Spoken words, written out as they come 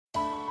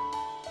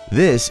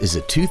This is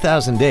a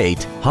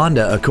 2008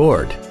 Honda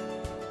Accord.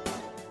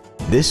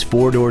 This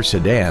four-door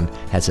sedan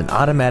has an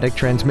automatic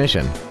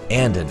transmission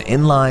and an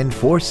inline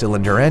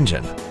four-cylinder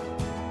engine.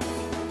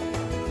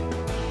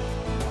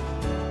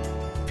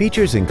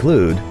 Features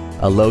include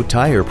a low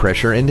tire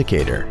pressure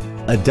indicator,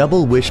 a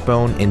double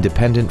wishbone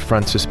independent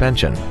front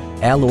suspension,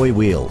 alloy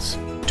wheels,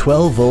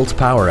 12-volt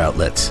power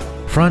outlets,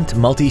 front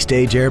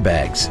multi-stage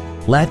airbags,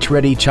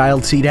 latch-ready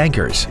child seat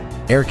anchors,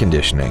 air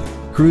conditioning,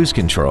 cruise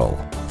control,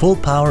 full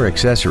power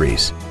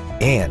accessories,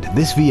 and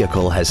this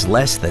vehicle has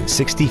less than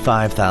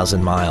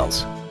 65,000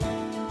 miles.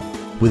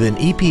 With an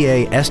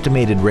EPA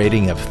estimated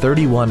rating of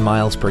 31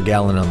 miles per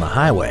gallon on the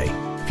highway,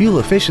 fuel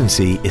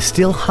efficiency is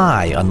still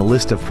high on the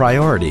list of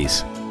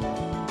priorities.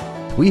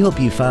 We hope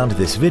you found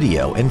this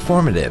video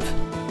informative.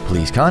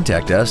 Please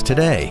contact us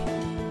today.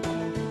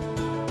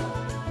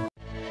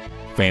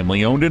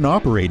 Family owned and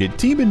operated,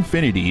 Team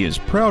Infiniti is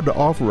proud to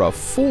offer a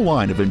full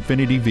line of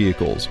Infiniti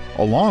vehicles,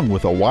 along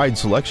with a wide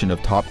selection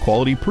of top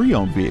quality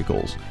pre-owned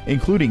vehicles,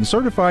 including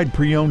certified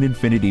pre-owned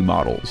Infiniti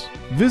models.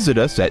 Visit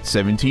us at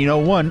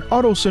 1701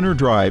 Auto Center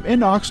Drive in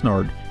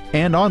Oxnard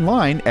and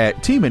online at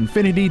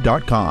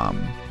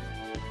teaminfiniti.com.